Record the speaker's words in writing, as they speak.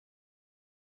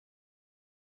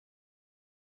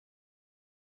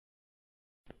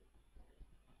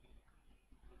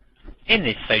In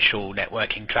this social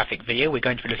networking traffic video, we're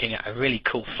going to be looking at a really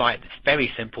cool site that's very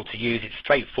simple to use. It's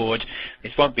straightforward.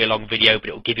 This won't be a long video, but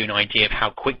it will give you an idea of how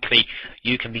quickly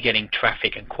you can be getting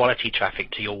traffic and quality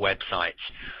traffic to your websites.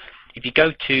 If you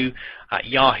go to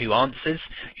Yahoo Answers,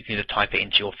 you can either type it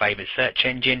into your favorite search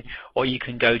engine, or you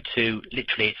can go to,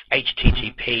 literally, it's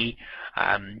http ://.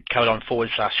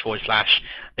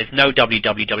 There's no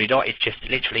www. It's just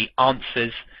literally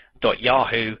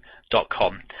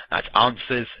answers.yahoo.com. That's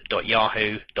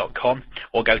answers.yahoo.com,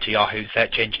 or go to Yahoo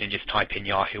search engine and just type in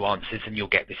Yahoo Answers and you'll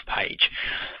get this page.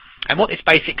 And what this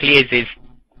basically is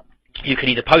you can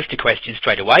either post a question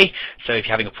straight away. So if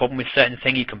you're having a problem with a certain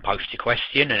thing, you can post a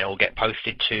question and it will get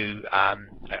posted to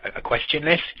a question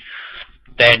list.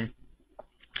 Then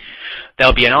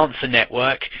there'll be an answer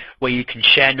network where you can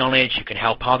share knowledge, you can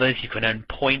help others, you can earn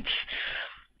points.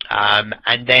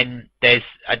 And then there's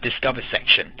a discover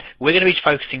section. We're going to be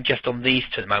focusing just on these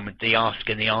two at the moment, the ask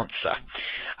and the answer.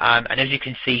 And as you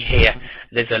can see here,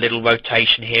 there's a little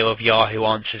rotation here of Yahoo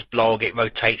Answers blog. It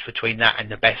rotates between that and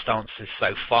the best answers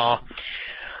so far.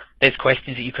 There's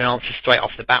questions that you can answer straight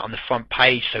off the bat on the front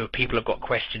page, so people have got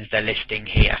questions they're listing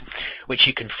here, which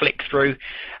you can flick through,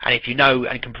 and if you know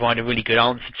and can provide a really good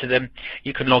answer to them,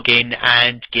 you can log in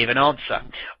and give an answer.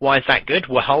 Why is that good?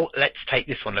 Well, let's take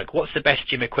this one. Look, what's the best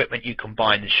gym equipment you can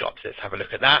buy in the shops? Let's have a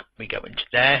look at that. We go into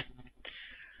there.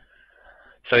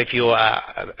 So if you're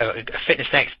a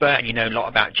fitness expert and you know a lot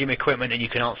about gym equipment, and you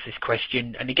can answer this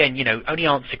question, and again, you know, only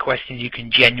answer questions you can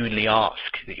genuinely ask,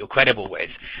 that you're credible with.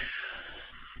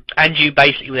 And you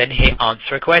basically then hit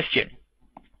answer a question.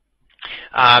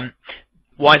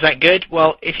 Why is that good?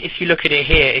 Well, if you look at it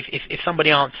here, if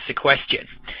somebody answers a question,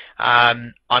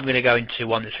 I'm going to go into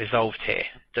one that's resolved here.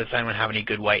 Does anyone have any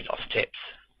good weight loss tips?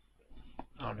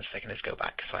 Hold on a second, let's go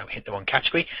back. So I hit the wrong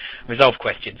category. Resolve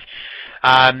questions.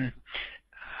 How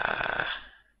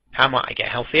might I get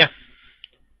healthier?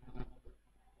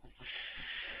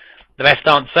 The best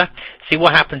answer. See,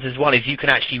 what happens as well is you can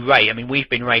actually rate. I mean, we've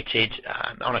been rated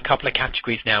on a couple of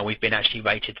categories now. We've been actually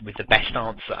rated with the best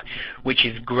answer, which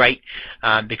is great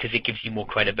because it gives you more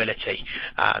credibility.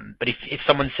 But if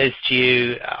someone says to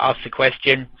you, ask the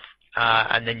question,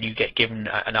 and then you get given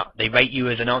they rate you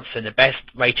as an answer, and the best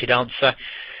rated answer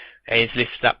is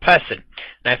listed for that person.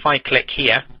 Now, if I click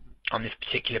here on this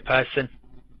particular person,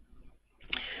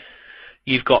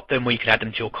 you've got them where you can add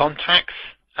them to your contacts.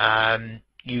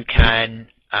 You can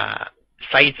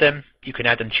save them, you can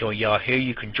add them to your Yahoo,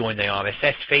 you can join the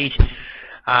RSS feed,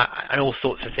 and all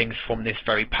sorts of things from this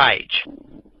very page.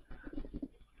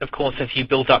 Of course, as you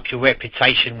build up your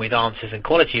reputation with answers and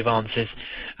quality of answers,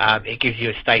 it gives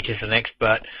you a status as an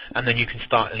expert, and then you can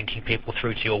start linking people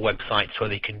through to your website so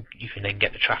you can then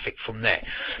get the traffic from there.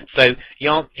 So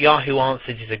Yahoo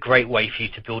Answers is a great way for you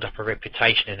to build up a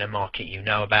reputation in a market you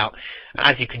know about.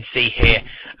 As you can see here,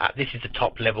 this is the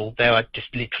top level. There are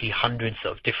just literally hundreds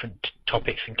of different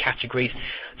topics and categories.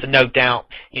 So no doubt,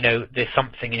 you know, there's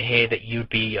something in here that would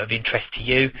be of interest to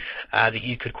you that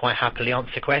you could quite happily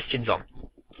answer questions on.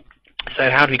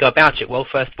 So how do we go about it? Well,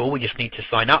 first of all, we just need to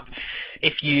sign up.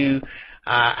 If you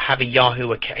have a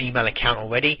Yahoo email account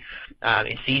already,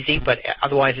 it's easy, but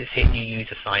otherwise it's hit new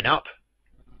user sign up.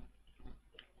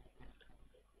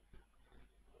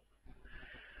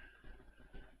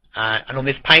 And on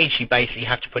this page, you basically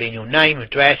have to put in your name,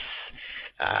 address,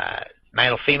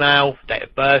 male or female, date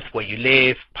of birth, where you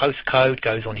live, postcode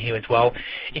goes on here as well.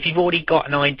 If you've already got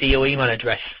an ID or email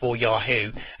address for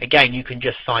Yahoo, again, you can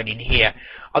just sign in here.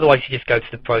 Otherwise, you just go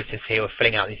to the process here of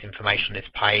filling out this information on this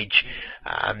page,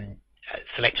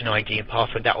 select an ID and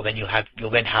password. That will then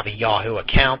you'll then have a Yahoo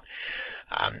account,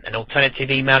 an alternative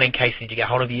email in case they need to get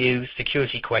hold of you,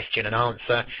 security question and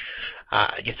answer.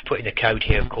 You have to put in the code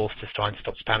here, of course, to try and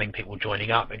stop spamming people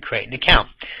joining up, and create an account.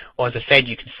 Or as I said,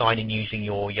 you can sign in using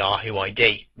your Yahoo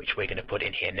ID, which we're going to put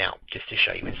in here now, just to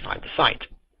show you inside the site.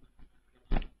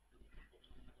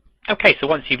 Okay, so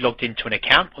once you've logged into an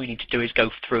account, all you need to do is go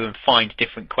through and find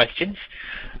different questions.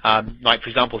 Like, for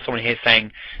example, someone here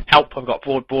saying, help, I've got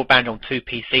broadband on 2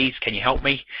 PCs, can you help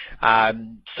me?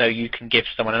 So you can give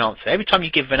someone an answer. Every time you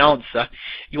give an answer,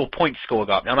 your points score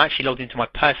go up. Now, I'm actually logged into my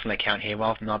personal account here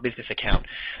rather than our business account.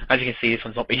 As you can see, this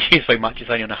one's not being used very much.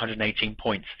 It's only on 118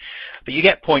 points. But you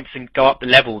get points and go up the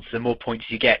levels the more points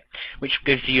you get, which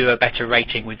gives you a better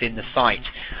rating within the site.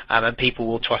 And people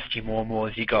will trust you more and more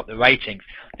as you go up the ratings.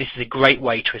 This is a great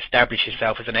way to establish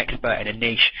yourself as an expert in a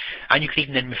niche, and you can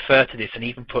even then refer to this and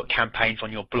even put campaigns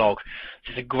on your blog.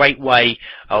 So it's a great way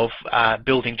of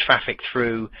building traffic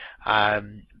through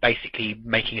basically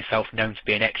making yourself known to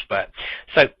be an expert.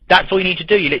 So that's all you need to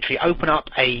do. You literally open up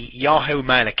a Yahoo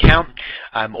Mail account,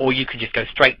 or you can just go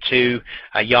straight to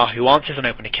Yahoo Answers and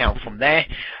open an account from there,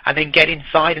 and then get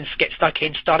inside and get stuck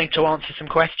in starting to answer some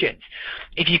questions.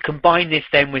 If you combine this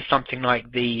then with something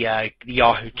like the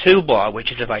Yahoo Toolbar,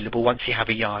 which is available once you have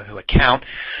a Yahoo account,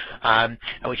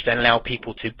 which then allow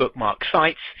people to bookmark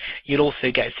sites, you'll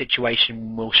also get a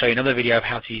situation, we'll show you another video of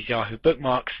how to use Yahoo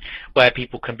bookmarks, where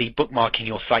people can be bookmarking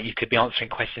your site. You could be answering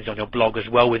questions on your blog as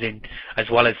well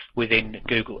as within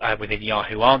Google, within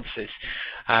Yahoo Answers.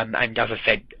 And as I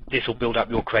said, this will build up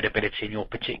your credibility in your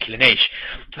particular niche.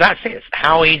 So that's it. It's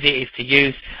how easy it is to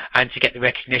use and to get the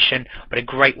recognition, but a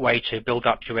great way to build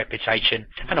up your reputation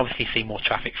and obviously see more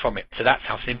traffic from it. So that's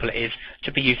how simple it is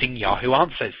to be using Yahoo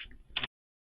Answers.